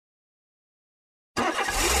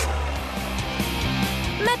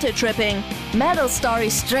Metal Tripping. Metal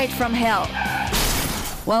stories straight from hell.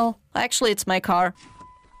 Well, actually it's my car.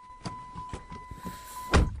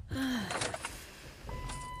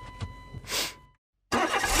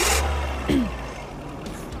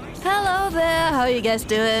 Hello there, how you guys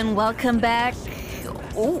doing? Welcome back.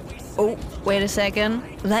 Oh, wait a second.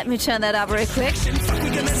 Let me turn that up real quick.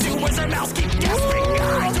 Okay, let's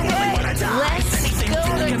go,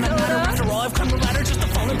 Dakota. After all, I've come the ladder just to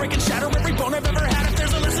fall and break and shatter every bone I've ever had. If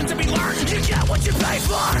there's a lesson to be learned, you get what you pay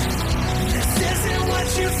for. This isn't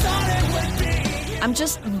what you thought it would be. I'm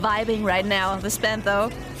just vibing right now. This band, though,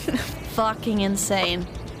 fucking insane.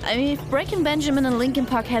 I mean, if Breaking Benjamin and Linkin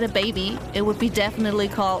Park had a baby, it would be definitely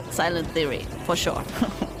called Silent Theory, for sure.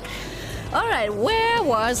 Alright, where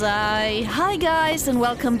was I? Hi guys, and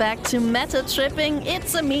welcome back to Metal Tripping.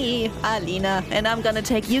 It's me, Alina, and I'm gonna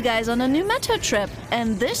take you guys on a new metal trip.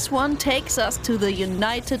 And this one takes us to the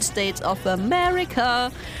United States of America.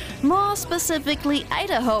 More specifically,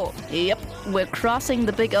 Idaho. Yep, we're crossing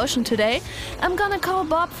the big ocean today. I'm gonna call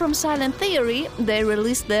Bob from Silent Theory. They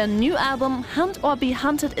released their new album, Hunt or Be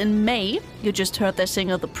Hunted, in May. You just heard their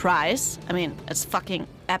single, The Prize. I mean, it's fucking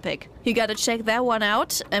epic. You gotta check that one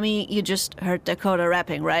out. I mean, you just heard Dakota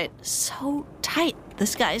rapping, right? So tight.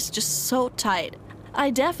 This guy is just so tight.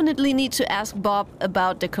 I definitely need to ask Bob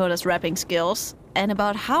about Dakota's rapping skills and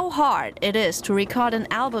about how hard it is to record an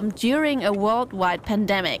album during a worldwide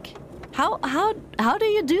pandemic. How do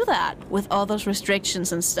you do that with all those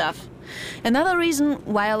restrictions and stuff? Another reason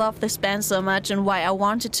why I love this band so much and why I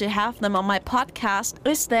wanted to have them on my podcast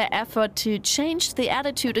is their effort to change the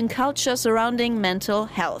attitude and culture surrounding mental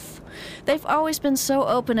health. They've always been so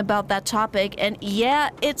open about that topic, and yeah,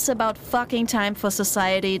 it's about fucking time for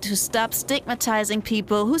society to stop stigmatizing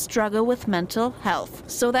people who struggle with mental health,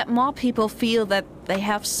 so that more people feel that they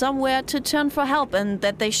have somewhere to turn for help and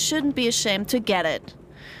that they shouldn't be ashamed to get it.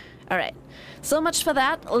 Alright, so much for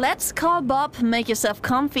that. Let's call Bob. Make yourself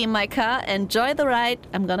comfy in my car. Enjoy the ride.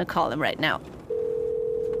 I'm gonna call him right now.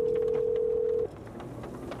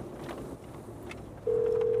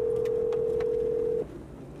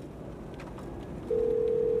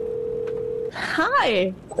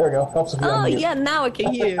 Hi. There we go. Helps if you Oh, unmute. yeah, now I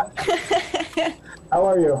can hear you. How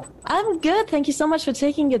are you? I'm good. Thank you so much for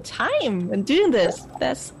taking your time and doing this.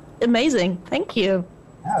 That's amazing. Thank you.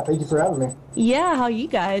 Yeah, thank you for having me. Yeah, how you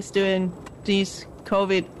guys doing these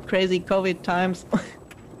crazy COVID times?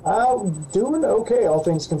 Doing okay, all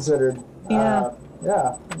things considered. Yeah.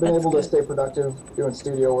 Yeah, been That's able good. to stay productive, doing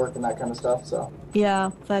studio work and that kind of stuff, so.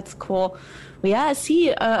 Yeah, that's cool. Well, yeah, I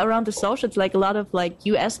see around the socials like a lot of like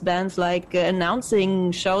US bands like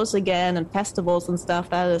announcing shows again and festivals and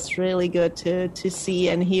stuff. That is really good to see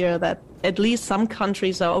and hear that at least some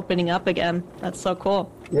countries are opening up again. That's so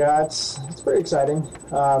cool. Yeah, it's pretty exciting.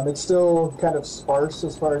 It's still kind of sparse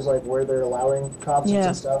as far as like where they're allowing concerts Yeah.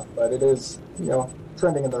 and stuff, but it is,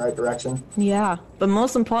 trending in the right direction. Yeah, but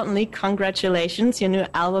most importantly, congratulations. Your new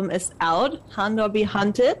album is out, Hunt or Be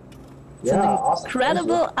Hunted. It's Yeah, an awesome.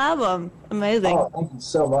 incredible album. Amazing. Oh, thank you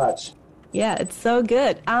so much. Yeah, it's so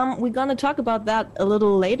good. We're gonna talk about that a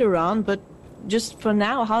little later on, but just for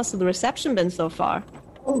now, how's the reception been so far?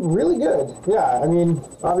 Oh, really good. Yeah, I mean,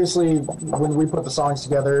 obviously, when we put the songs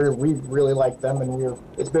together, we really liked them, and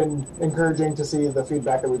it's been encouraging to see the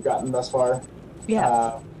feedback that we've gotten thus far.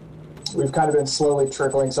 Yeah. We've kind of been slowly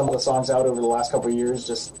trickling some of the songs out over the last couple of years,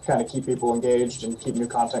 just kind of keep people engaged and keep new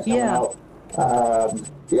content coming Yeah. out.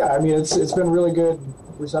 I mean, it's been really good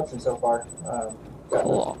reception so far.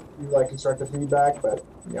 Cool. Like constructive feedback, but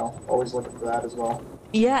always looking for that as well.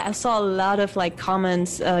 Yeah, I saw a lot of like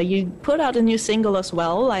comments. You put out a new single as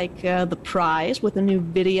well, like The Prize with a new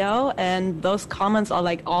video, and those comments are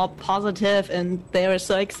like all positive and they were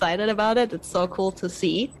so excited about it. It's so cool to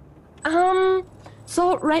see.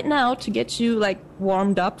 So right now, to get you like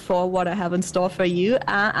warmed up for what I have in store for you,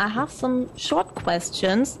 I have some short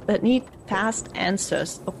questions that need fast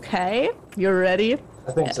answers. Okay, you ready?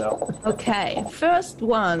 I think so. Okay, first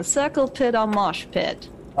one, circle pit or mosh pit?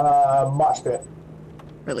 Mosh pit.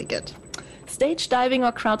 Really good. Stage diving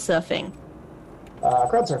or crowd surfing?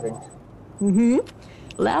 Crowd surfing.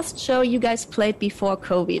 Last show you guys played before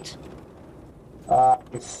COVID?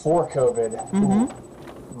 Before COVID.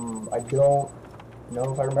 I don't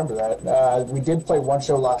know if I remember that. We did play one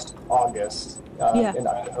show last August Yeah. in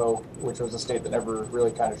Idaho, which was a state that never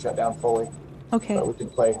really kind of shut down fully. Okay. But we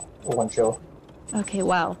did play one show. Okay,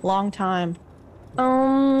 wow, long time.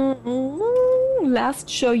 Last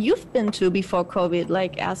show you've been to before COVID,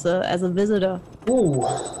 like as a visitor? Ooh,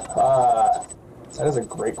 that is a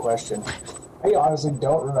great question. I honestly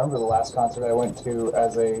don't remember the last concert I went to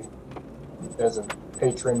as a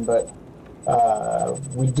patron, but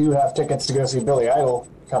We do have tickets to go see Billy Idol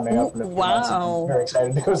coming up in a few months. I'm very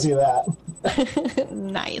excited to go see that.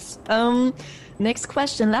 Nice. Next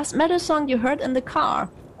question. Last metal song you heard in the car?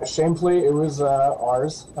 Shamefully, it was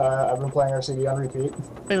ours. I've been playing our CD on repeat.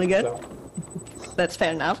 Really good. So. That's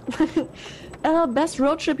fair enough. Best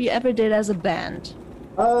road trip you ever did as a band?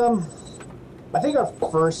 I think our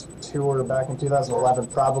first tour back in 2011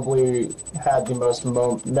 probably had the most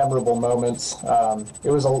memorable moments. It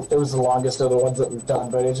was the longest of the ones that we've done,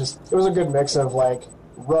 but it was a good mix of like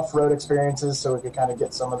rough road experiences, so we could kind of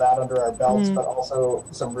get some of that under our belts, but also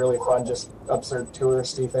some really fun, just absurd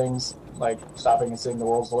touristy things, like stopping and seeing the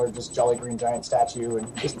world's largest Jolly Green Giant statue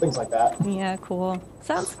and just things like that. Yeah, cool.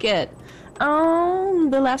 Sounds good.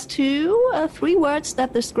 The last two, 3 words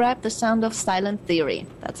that describe the sound of Silent Theory.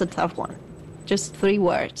 That's a tough one. Just 3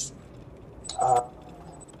 words.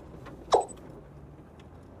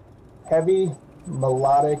 Heavy,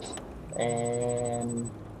 melodic, and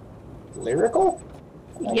lyrical?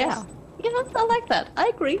 Yeah, I like that. I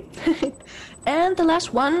agree. And the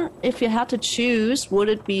last one, if you had to choose, would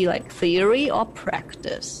it be like theory or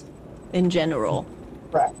practice in general?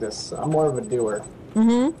 Practice. I'm more of a doer.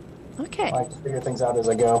 Okay. I like to figure things out as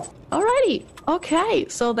I go. Alrighty. Okay.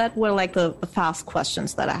 So that were like the fast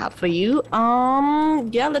questions that I have for you.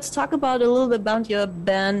 Yeah, let's talk about a little bit about your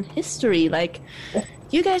band history. Like,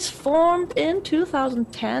 you guys formed in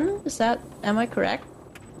 2010. Am I correct?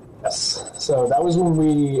 Yes. So that was when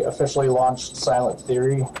we officially launched Silent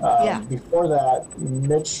Theory. Before that,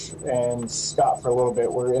 Mitch and Scott for a little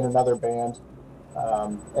bit were in another band.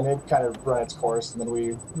 And it kind of run its course, and then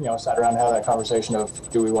we, sat around and had that conversation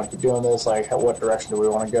of, do we want to keep doing this? Like, what direction do we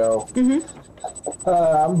want to go?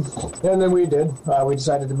 And then we did. We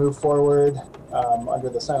decided to move forward under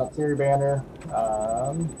the Silent Theory banner,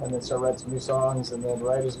 and then start writing some new songs. And then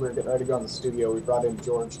right as we were getting ready to go in the studio, we brought in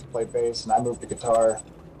George to play bass, and I moved to guitar.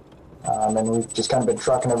 And we've just kind of been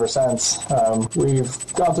trucking ever since.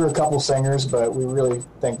 We've gone through a couple singers, but we really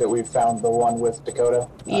think that we've found the one with Dakota.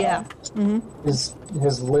 His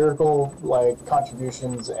lyrical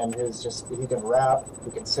contributions and he can rap,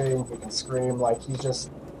 he can sing, he can scream.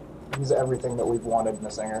 He's everything that we've wanted in a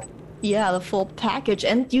singer. Yeah, the full package.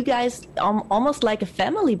 And you guys almost like a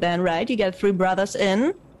family band, right? You got 3 brothers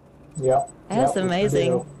in. Yeah. That's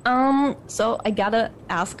amazing. So I gotta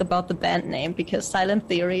ask about the band name, because Silent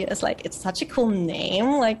Theory is it's such a cool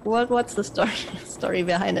name. Like, what's the story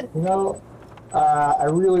behind it? I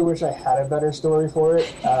really wish I had a better story for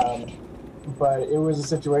it. But it was a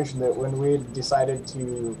situation that when we decided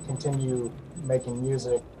to continue making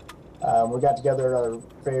music, we got together at our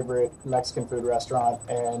favorite Mexican food restaurant,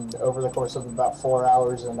 and over the course of about 4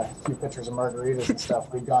 hours and a few pitchers of margaritas and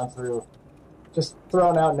stuff, we'd gone through just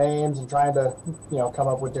throwing out names and trying to, come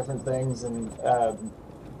up with different things. And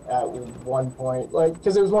at one point,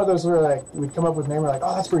 because it was one of those where we'd come up with a name, we're like,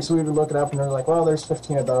 oh, that's pretty sweet. We'd look it up, and they're like, well, there's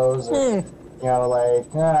 15 of those. Or, I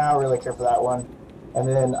don't really care for that one. And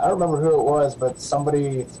then I don't remember who it was, but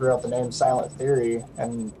somebody threw out the name Silent Theory,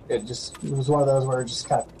 and it was one of those where it just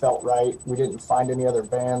kind of felt right. We didn't find any other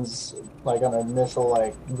bands on an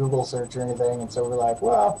initial Google search or anything, and so we're like,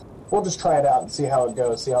 well, we'll just try it out and see how it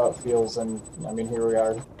goes, see how it feels. And here we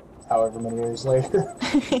are, however many years later.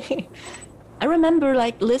 I remember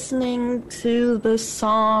listening to the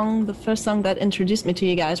first song that introduced me to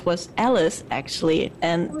you guys was Alice, actually.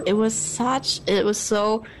 And it was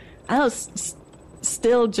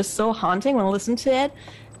still just so haunting when I listened to it.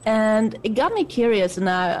 And it got me curious, and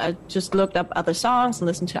I just looked up other songs and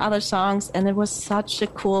listened to other songs, and it was such a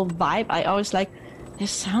cool vibe. I always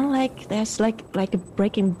there's like a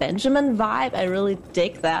Breaking Benjamin vibe. I really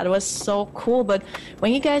dig that. It was so cool. But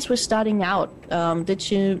when you guys were starting out, did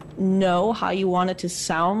you know how you wanted to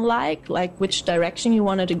sound like which direction you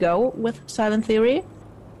wanted to go with Silent Theory?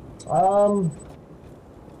 A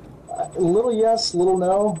little yes, little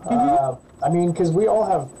no. Because we all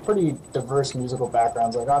have pretty diverse musical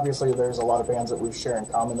backgrounds. Obviously, there's a lot of bands that we share in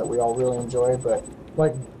common that we all really enjoy, but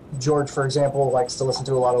George, for example, likes to listen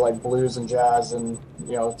to a lot of blues and jazz and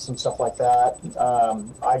some stuff like that.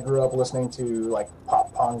 I grew up listening to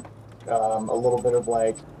pop punk, a little bit of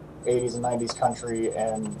 80s and 90s country,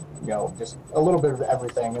 and just a little bit of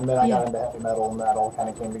everything. And then I got into heavy metal, and that all kind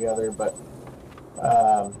of came together. But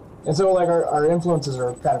and so our influences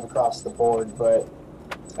are kind of across the board. But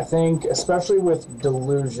I think especially with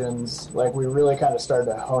Delusions, we really kind of started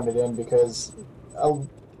to hone it in, because a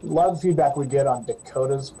lot of the feedback we get on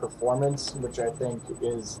Dakota's performance, which I think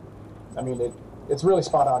is, it's really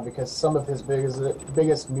spot on, because some of his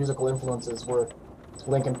biggest musical influences were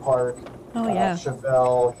Linkin Park,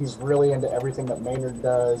 Chevelle. He's really into everything that Maynard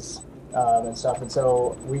does. and stuff. And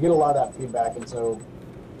so we get a lot of that feedback. And so,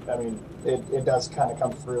 I mean, it does kind of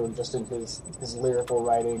come through just in his lyrical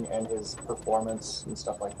writing and his performance and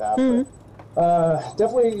stuff like that. But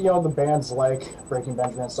definitely, you know, the bands like Breaking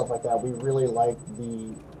Benjamin and stuff like that, we really like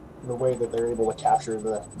the way that they're able to capture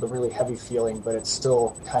the really heavy feeling, but it's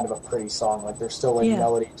still kind of a pretty song. Like there's still like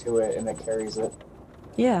melody to it, and it carries it.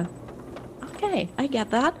 Yeah. Okay, I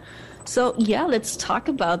get that. So yeah, let's talk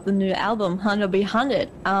about the new album, 100 Be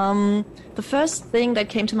 100. The first thing that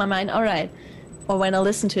came to my mind, all right, or when I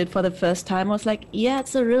listened to it for the first time, I was like, yeah,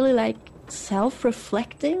 it's a really like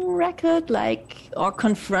self-reflecting record, like, or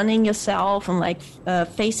confronting yourself and like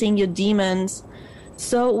facing your demons.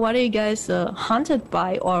 So what are you guys haunted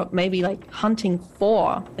by, or maybe like hunting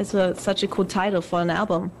for? It's such a cool title for an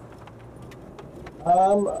album.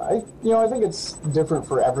 I think it's different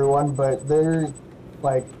for everyone, but they're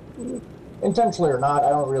like, intentionally or not, I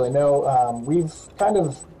don't really know. We've kind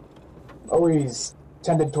of always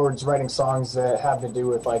tended towards writing songs that have to do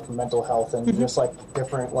with like mental health and just like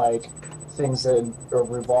different like things that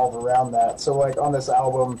revolve around that. So like on this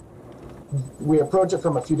album, we approach it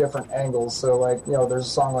from a few different angles. So like, you know, there's a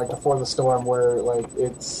song like Before the Storm where like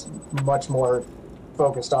it's much more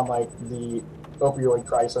focused on like the opioid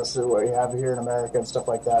crisis that we have here in America and stuff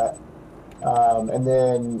like that. And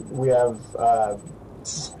then we have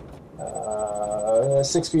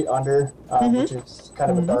 6 Feet Under, which is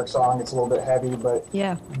kind of a dark song. It's a little bit heavy, but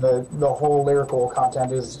the whole lyrical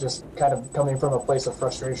content is just kind of coming from a place of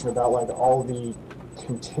frustration about like all the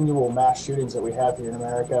continual mass shootings that we have here in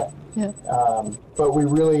America. But we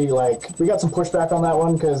really we got some pushback on that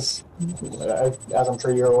one because, as I'm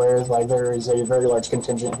sure you're aware, like there is a very large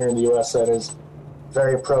contingent here in the U.S. that is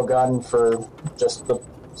very pro-gun for just the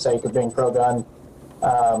sake of being pro-gun.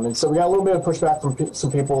 And so we got a little bit of pushback from some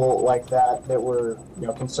people like that were, you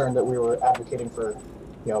know, concerned that we were advocating for,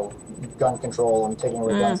 you know, gun control and taking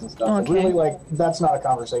away guns and stuff. And really, like, that's not a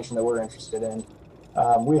conversation that we're interested in.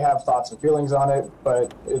 We have thoughts and feelings on it,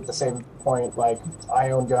 but at the same point, like,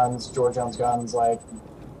 I own guns, George owns guns, like,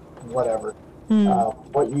 whatever.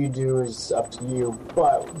 What you do is up to you.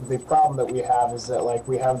 But the problem that we have is that, like,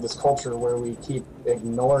 we have this culture where we keep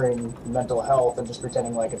ignoring mental health and just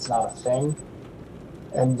pretending like it's not a thing.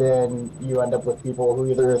 And then you end up with people who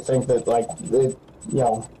either think that, like,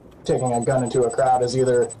 taking a gun into a crowd is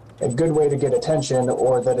either a good way to get attention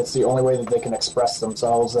or that it's the only way that they can express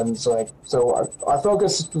themselves. And so our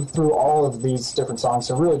focus through all of these different songs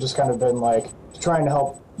have really just kind of been like trying to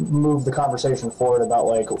help move the conversation forward about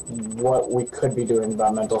like what we could be doing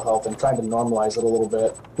about mental health and trying to normalize it a little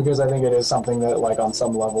bit, because I think it is something that like on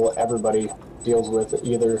some level everybody deals with,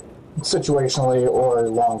 either situationally or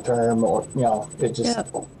long term, or it just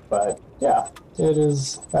but yeah, it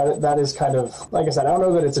is that is kind of, like I said, I don't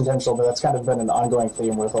know that it's intentional, but that's kind of been an ongoing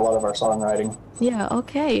theme with a lot of our songwriting.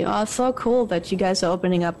 Okay. So cool that you guys are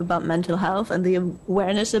opening up about mental health and the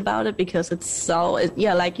awareness about it, because it's so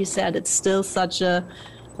like you said, it's still such a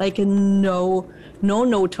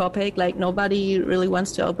no topic. Like nobody really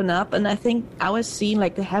wants to open up, and I think our scene,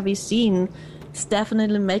 like the heavy scene, is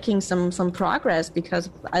definitely making some progress, because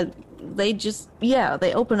they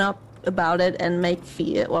open up about it and make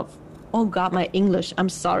feel. Oh God, my English. I'm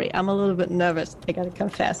sorry. I'm a little bit nervous. I gotta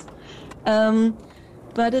confess.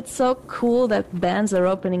 But it's so cool that bands are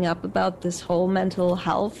opening up about this whole mental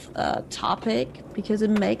health topic, because it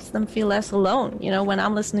makes them feel less alone. You know, when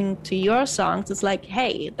I'm listening to your songs, it's like,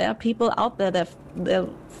 hey, there are people out there that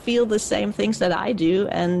feel the same things that I do,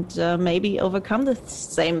 and maybe overcome the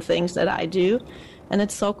same things that I do. And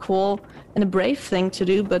it's so cool and a brave thing to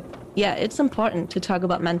do, but yeah, it's important to talk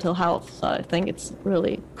about mental health. So I think it's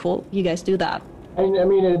really cool you guys do that. I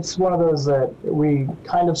mean, it's one of those that we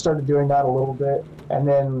kind of started doing that a little bit, and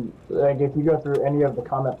then like if you go through any of the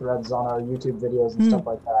comment threads on our YouTube videos and stuff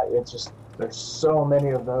like that, it's just, there's so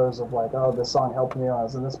many of those of like, oh, this song helped me when I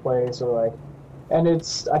was in this place, or like, and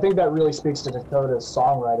I think that really speaks to Dakota's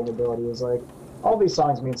songwriting ability, is like, all these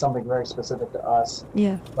songs mean something very specific to us.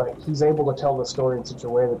 Yeah. But he's able to tell the story in such a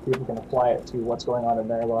way that people can apply it to what's going on in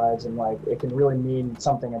their lives, and like it can really mean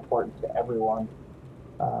something important to everyone.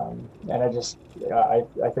 And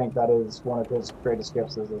I think that is one of his greatest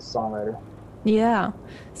gifts as a songwriter. Yeah.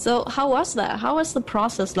 So how was that? How was the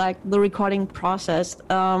process, like the recording process?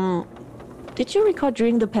 Did you record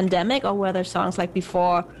during the pandemic, or were there songs like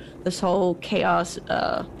before this whole chaos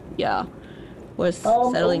was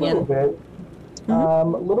settling in? A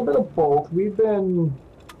little bit of both. We've been,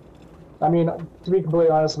 I mean, to be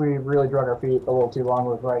completely honest, we really drug our feet a little too long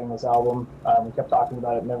with writing this album. We kept talking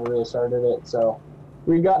about it, never really started it. So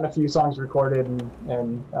we'd gotten a few songs recorded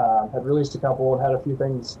and had released a couple and had a few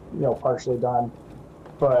things, partially done.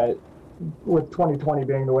 But with 2020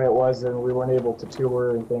 being the way it was, and we weren't able to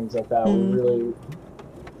tour and things like that, we really,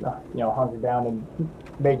 hunkered down and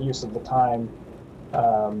made use of the time.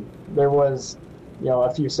 There was,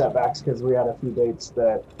 a few setbacks because we had a few dates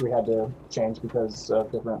that we had to change because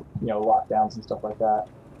of different, lockdowns and stuff like that.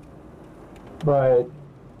 But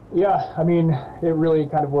yeah, I mean, it really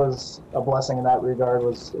kind of was a blessing in that regard.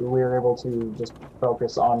 Was we were able to just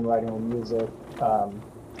focus on writing the music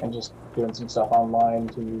and just doing some stuff online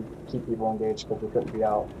to keep people engaged because we couldn't be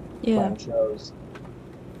out playing shows.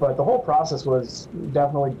 But the whole process was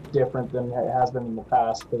definitely different than it has been in the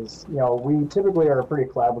past because, we typically are a pretty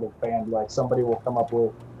collaborative band. Like somebody will come up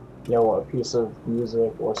with, a piece of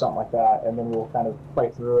music or something like that, and then we'll kind of play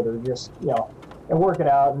through it or just, and work it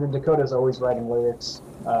out. And then Dakota's always writing lyrics.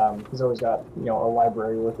 He's always got, a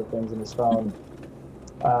library worth of things in his phone.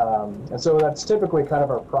 And so that's typically kind of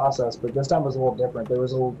our process, but this time was a little different. There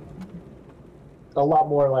was a lot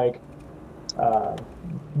more like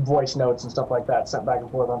voice notes and stuff like that sent back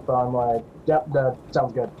and forth on phone, like, yep, that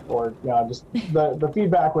sounds good. Or, just the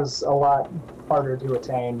feedback was a lot harder to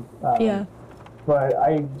attain. But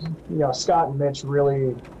Scott and Mitch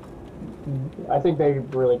really, I think they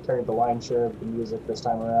really carried the lion's share of the music this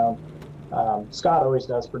time around. Scott always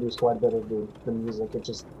does produce quite a bit of the music.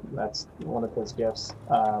 That's one of his gifts.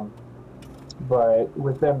 But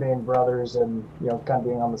with them being brothers and, kind of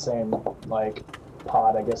being on the same, like,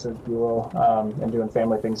 pod, I guess, if you will, and doing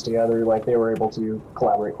family things together, like, they were able to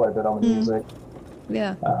collaborate quite a bit on the music.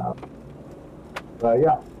 Yeah. But,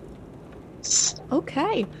 yeah.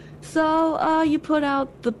 Okay. So, you put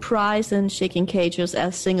out The Prize and Shaking Cages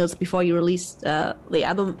as singles before you released the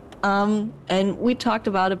album. And we talked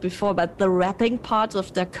about it before, but the rapping parts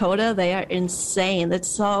of Dakota, they are insane. It's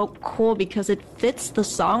so cool because it fits the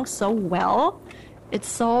song so well.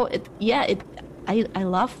 I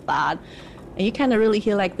love that. And you kind of really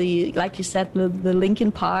hear like you said, the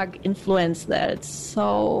Linkin Park influence there. It's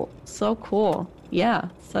so cool. Yeah,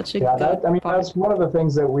 such a good part. That's one of the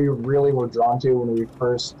things that we really were drawn to when we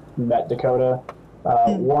first met Dakota.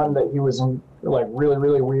 One, that he was like really,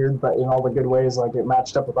 really weird, but in all the good ways, like it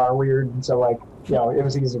matched up with our weird, and so like, it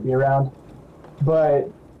was easy to be around.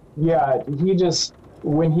 But yeah, he just,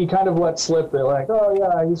 when he kind of let slip that like, oh yeah,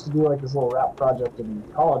 I used to do like this little rap project in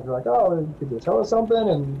college, we're like, oh, could you tell us something?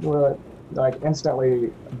 And we're like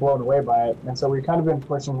instantly blown away by it. And so we've kind of been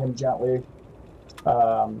pushing him gently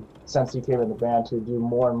since he came in the band to do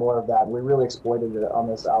more and more of that. We really exploited it on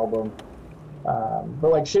this album.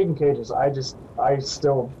 But like Shaking Cages, I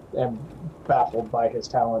still am baffled by his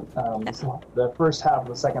talent. The first half of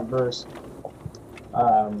the second verse,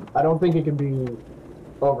 I don't think it can be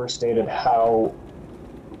overstated how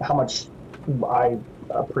much I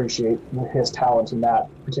appreciate his talent in that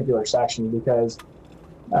particular section, because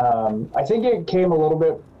I think it came a little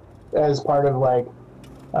bit as part of like,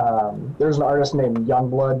 there's an artist named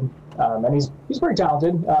Youngblood, and he's pretty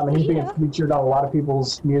talented, and he's being featured on a lot of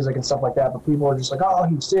people's music and stuff like that, but people are just like, oh,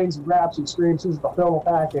 he sings, he raps, he screams, he's the film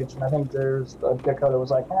package. And I think there's Dakota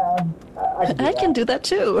was like, I can do that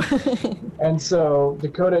too. And so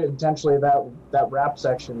Dakota, intentionally, that rap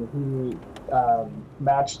section, he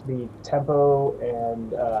matched the tempo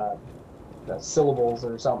and the syllables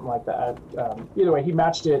or something like that. Either way, he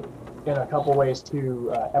matched it in a couple ways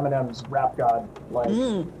to Eminem's Rap God, like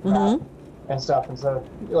rap and stuff. And so,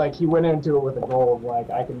 like, he went into it with a goal of like,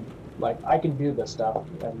 I can do this stuff,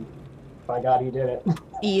 and by God, he did it.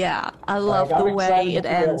 Yeah, I love the way it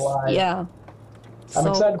ends. Yeah. I'm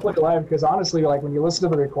excited to play it live because honestly, like when you listen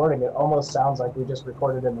to the recording, it almost sounds like we just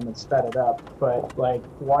recorded him and then sped it up. But like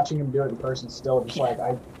watching him do it in person, still just like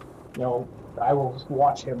I will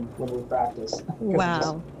watch him when we practice. Wow, it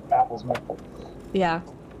just baffles me. Yeah,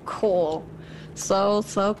 cool. So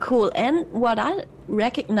cool. And what I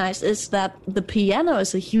recognize is that the piano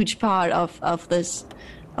is a huge part of this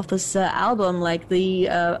album. Like the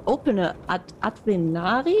opener,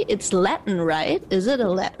 Advenari, it's Latin, right? Is it a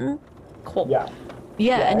Latin? Cool.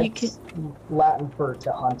 Yeah, and you can Latin for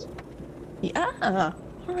to hunt. Yeah.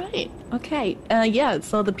 All right. Okay.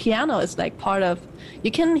 So the piano is like part of. You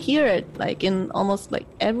can hear it like in almost like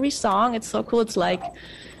every song. It's so cool. It's like,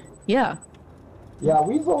 yeah. Yeah,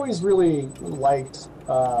 we've always really liked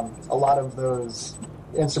a lot of those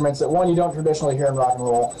instruments that, one, you don't traditionally hear in rock and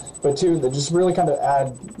roll, but two, that just really kind of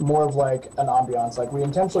add more of like an ambiance. Like we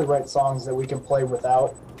intentionally write songs that we can play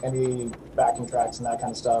without any backing tracks and that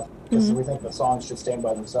kind of stuff, because we think the songs should stand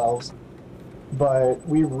by themselves. But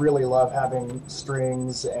we really love having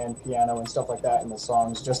strings and piano and stuff like that in the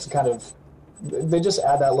songs, just to kind of, they just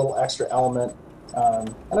add that little extra element.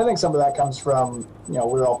 And I think some of that comes from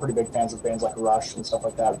we're all pretty big fans of bands like Rush and stuff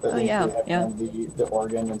like that. That yeah. The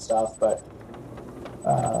organ and stuff. But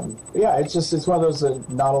yeah, it's one of those that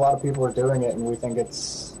not a lot of people are doing it, and we think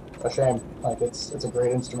it's a shame. Like it's a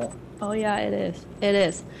great instrument. Oh yeah, it is. It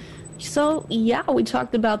is. So yeah, we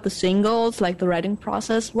talked about the singles, like the writing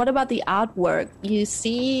process. What about the artwork? You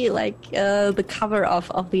see, like the cover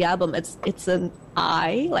of the album. It's an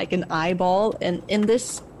eye, like an eyeball, and in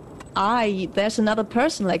this eye, there's another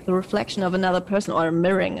person, like the reflection of another person, or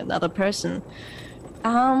mirroring another person.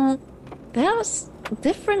 There's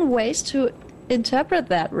different ways to interpret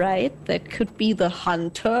that, right? That could be the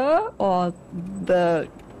hunter or the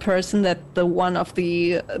person that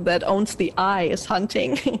that owns the eye is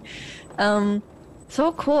hunting.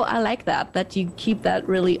 So cool. I like that you keep that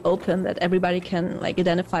really open, that everybody can like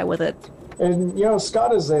identify with it. And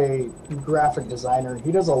Scott is a graphic designer.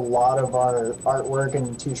 He does a lot of our artwork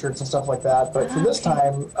and t-shirts and stuff like that. But for this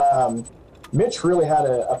time, Mitch really had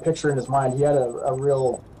a picture in his mind. He had a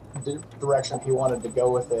real direction he wanted to go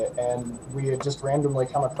with it, and we had just randomly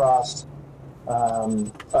come across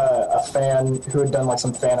a fan who had done like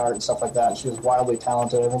some fan art and stuff like that, and she was wildly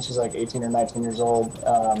talented. I think she's like 18 or 19 years old.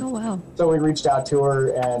 Oh wow. So we reached out to her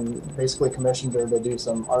and basically commissioned her to do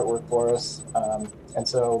some artwork for us, and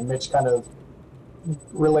so Mitch kind of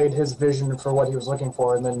relayed his vision for what he was looking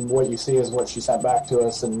for, and then what you see is what she sent back to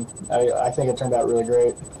us, and I think it turned out really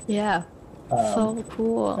great. Yeah. So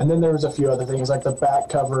cool. And then there was a few other things, like the back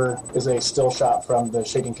cover is a still shot from the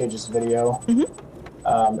Shaking Cages video.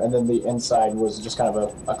 And then the inside was just kind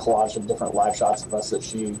of a collage of different live shots of us that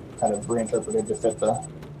she kind of reinterpreted to fit the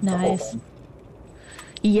whole thing.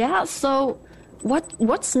 Yeah, so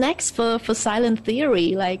what's next for Silent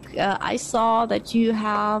Theory? Like, I saw that you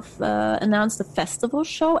have announced a festival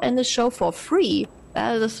show and a show for free.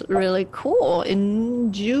 That is really cool.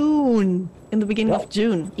 In June, in the beginning of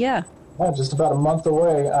June. Yeah, just about a month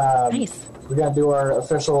away. Nice. We're going to do our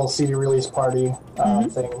official CD release party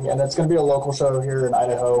thing, and it's going to be a local show here in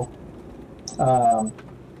Idaho.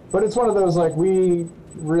 But it's one of those, like, we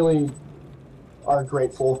really are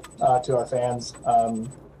grateful to our fans.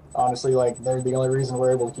 Honestly, like, they're the only reason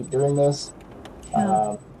we're able to keep doing this.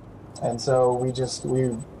 And so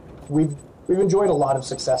we've enjoyed a lot of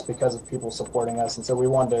success because of people supporting us, and so we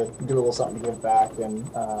wanted to do a little something to give back. And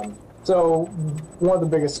so one of the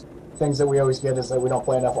biggest things that we always get is that we don't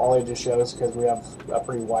play enough all ages shows because we have a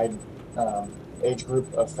pretty wide age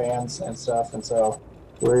group of fans and stuff, and so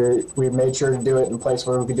we made sure to do it in a place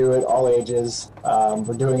where we could do it all ages.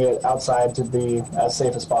 We're doing it outside to be as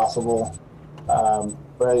safe as possible,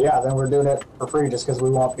 but yeah, then we're doing it for free just because we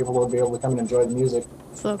want people to be able to come and enjoy the music.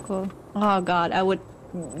 So cool. Oh god, I would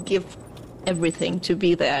give everything to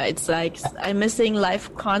be there. It's like I'm missing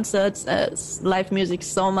live concerts, live music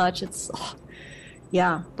so much.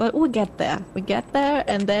 Yeah, but we'll get there. We get there,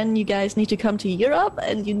 and then you guys need to come to Europe,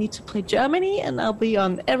 and you need to play Germany, and I'll be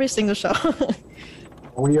on every single show.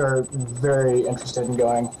 We are very interested in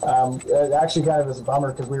going. It actually kind of is a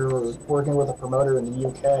bummer because we were working with a promoter in the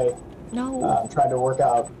UK. No. Trying to work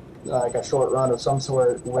out like a short run of some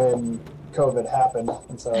sort when COVID happened,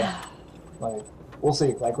 and so like we'll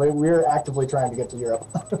see. Like we're actively trying to get to Europe.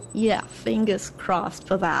 Yeah, fingers crossed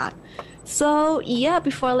for that. So yeah,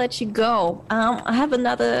 before I let you go, I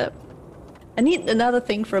need another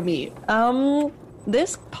thing from you.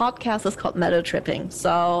 This podcast is called Metal Tripping,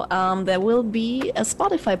 so there will be a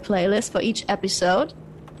Spotify playlist for each episode,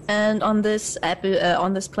 and on this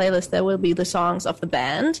playlist there will be the songs of the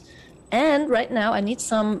band. And right now I need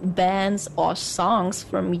some bands or songs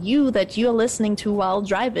from you that you're listening to while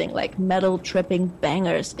driving, like metal tripping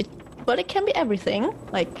bangers. But it can be everything,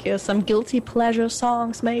 like some guilty pleasure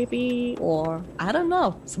songs maybe, or I don't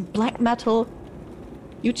know, some black metal.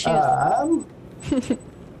 You choose.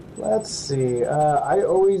 Let's see. I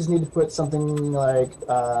always need to put something like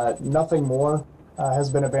Nothing More has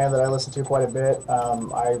been a band that I listen to quite a bit.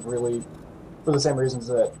 I really, for the same reasons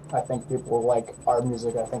that I think people like our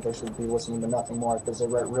music, I think they should be listening to Nothing More because they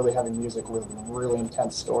write really heavy music with really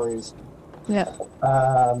intense stories. Yeah.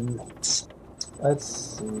 Let's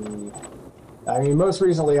see. I mean, most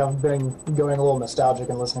recently I've been going a little nostalgic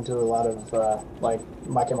and listening to a lot of like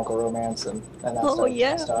My Chemical Romance and that Oh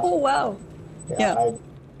yeah. stuff. Oh wow. Yeah.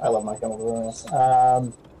 I love My Chemical Romance.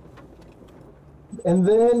 And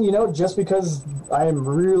then, just because I am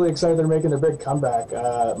really excited they're making their big comeback,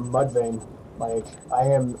 Mudvayne. Like,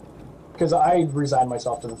 because I resigned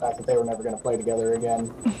myself to the fact that they were never going to play together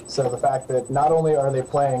again. So the fact that not only are they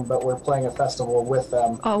playing, but we're playing a festival with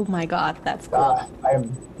them. Oh my god, that's cool. I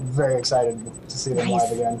am very excited to see them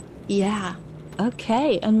live again. Yeah.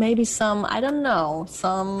 Okay, and maybe some, I don't know,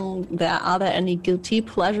 are there any guilty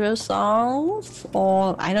pleasure songs?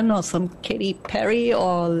 Or, I don't know, some Katy Perry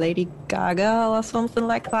or Lady Gaga or something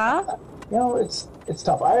like that? You know, it's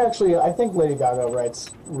tough. I think Lady Gaga writes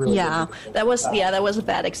really Yeah, good music. that was a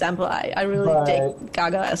bad example. I really dig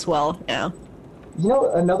Gaga as well, yeah. You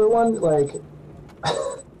know, another one, like,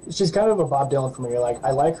 she's kind of a Bob Dylan for me. Like, I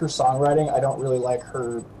like her songwriting. I don't really like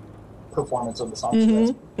her performance of the songs she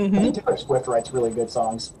writes. I think Taylor Swift writes really good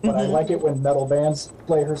songs, but I like it when metal bands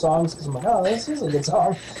play her songs because I'm like, oh, this is a good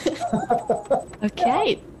song.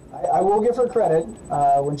 Okay. Yeah, I will give her credit.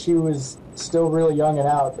 When she was still really young and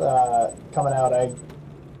coming out, I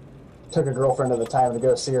took a girlfriend at the time to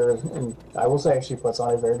go see her, and I will say she puts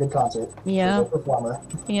on a very good concert. Yeah. She's a performer.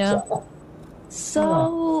 Yeah.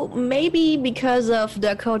 So maybe because of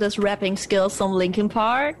Dakota's rapping skills from Linkin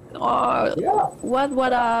Park, or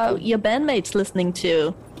what are your bandmates listening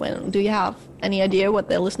to? Do you have any idea what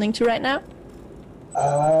they're listening to right now?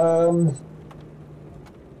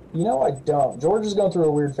 You know, I don't. George is going through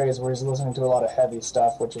a weird phase where he's listening to a lot of heavy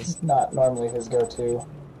stuff, which is not normally his go-to.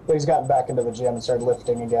 But he's gotten back into the gym and started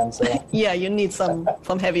lifting again, so... Yeah, you need some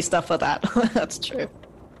heavy stuff for that. That's true.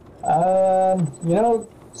 You know,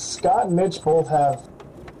 Scott and Mitch both have,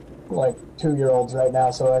 like, 2-year-olds right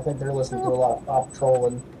now, so I think they're listening to a lot of Paw Patrol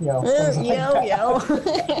and, you know, things like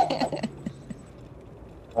that.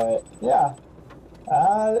 But, yeah.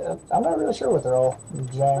 I'm not really sure what they're all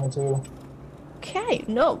jamming to. Okay,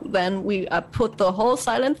 no, then we put the whole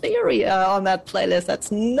Silent Theory on that playlist.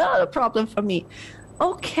 That's not a problem for me.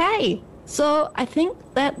 Okay, so I think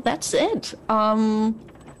that's it.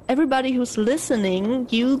 Everybody who's listening,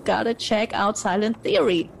 you gotta check out Silent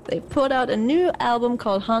Theory. They put out a new album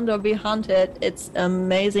called Hunt or Be Hunted. It's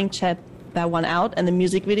amazing. Check that one out, and the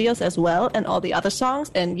music videos as well, and all the other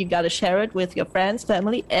songs. And you gotta share it with your friends,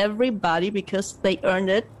 family, everybody, because they earned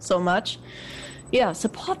it so much. Yeah,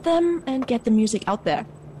 support them and get the music out there.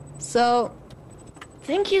 So,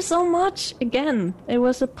 thank you so much again. It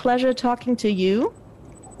was a pleasure talking to you.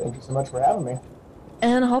 Thank you so much for having me.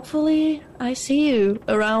 And hopefully I see you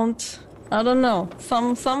around, I don't know,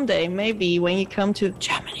 someday, maybe when you come to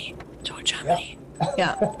Germany.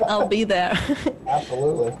 Yeah, I'll be there.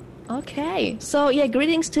 Absolutely. Okay, so yeah,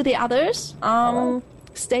 greetings to the others.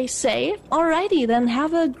 Stay safe. Alrighty, then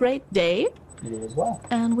have a great day. You as well.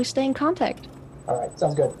 And we stay in contact. All right,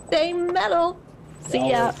 sounds good. Stay metal. See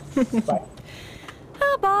ya. Bye.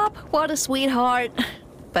 Oh, Bob, what a sweetheart.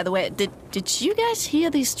 By the way, did you guys hear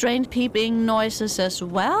these strange peeping noises as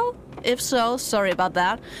well? If so, sorry about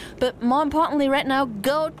that. But more importantly, right now,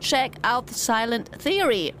 go check out the Silent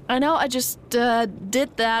Theory. I know I just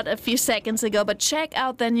did that a few seconds ago, but check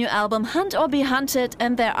out their new album, Hunt or Be Hunted,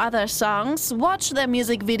 and their other songs. Watch their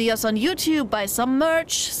music videos on YouTube, buy some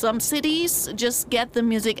merch, some CDs, just get the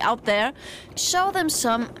music out there. Show them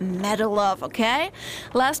some metal love, okay?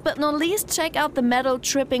 Last but not least, check out the Metal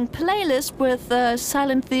Tripping playlist with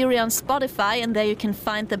Silent Theory on Spotify, and there you can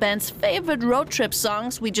find the band's favorite road trip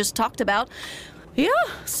songs we just talked about. Yeah,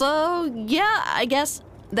 so yeah, I guess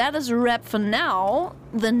that is a wrap for now.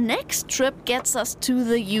 The next trip gets us to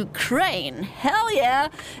the Ukraine. Hell yeah!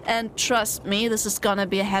 And trust me, this is gonna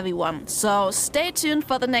be a heavy one. So stay tuned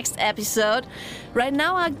for the next episode. Right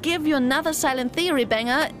now, I'll give you another Silent Theory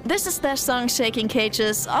banger. This is their song Shaking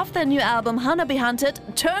Cages off their new album Hunt or Be Hunted.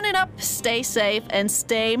 Turn it up, stay safe, and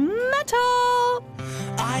stay metal!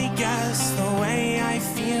 I guess the way I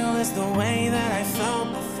feel is the way that I felt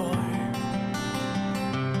before.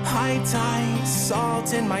 High tide,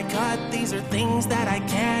 salt in my gut, these are things that I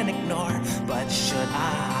can't ignore. But should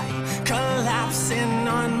I collapse in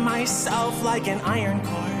on myself like an iron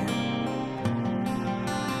core?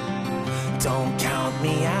 Don't count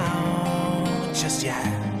me out just yet.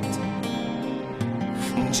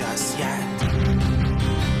 Just yet.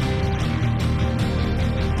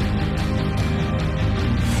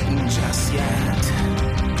 Just yet.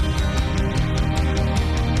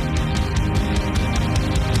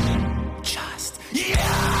 Just yet.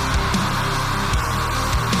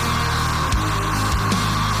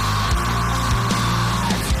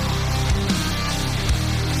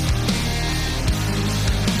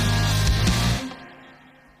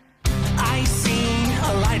 I see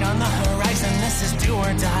a light on the horizon, this is do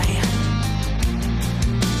or die.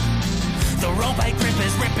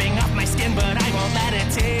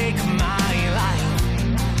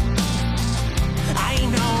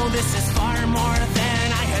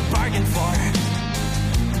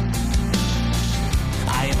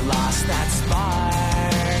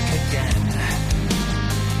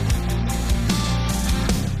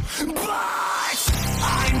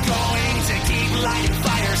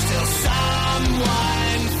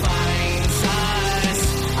 someone finds us,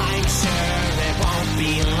 I'm sure it won't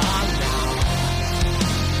be long now.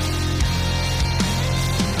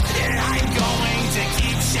 And I'm going to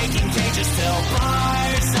keep shaking cages till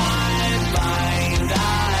bars unbind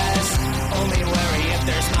us. Only worry if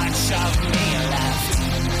there's much of me left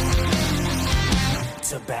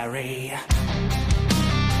to bury.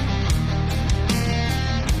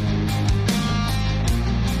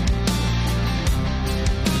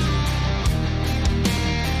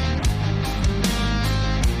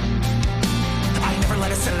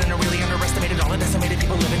 Said it and I really underestimated all the decimated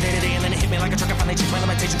people living day to day, and then it hit me like a truck. I finally changed my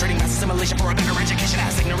limitation, trading mass assimilation for a better education.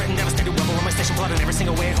 As ignorant and devastated rebel on my station, plot in every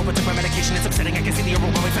single way. I hope I took my medication. It's upsetting. I can see the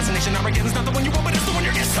overwhelming fascination. Armageddon's not the one you want, but it's the one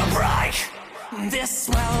you're getting to break. This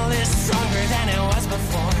well is stronger than it was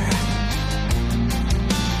before.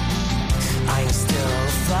 I'm still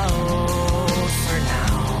afloat for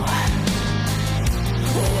now.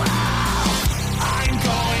 Wow, I'm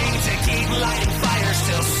going to keep lighting fires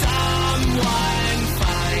till someone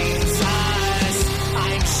finds us.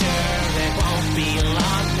 I'm sure it won't be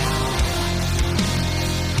long now.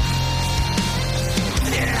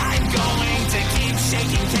 And I'm going to keep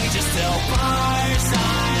shaking cages till bars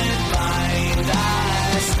unbind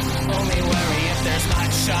us. Only worry if there's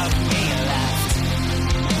much of me left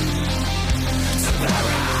to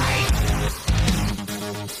bury.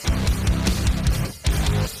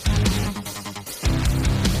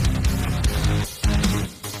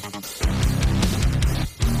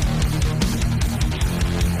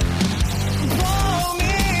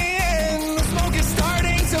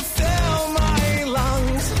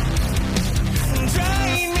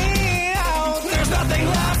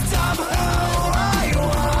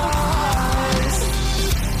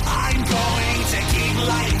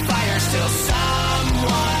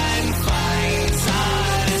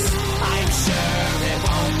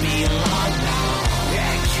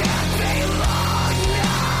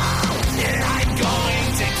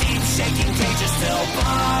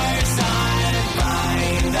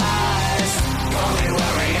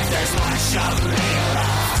 Shove me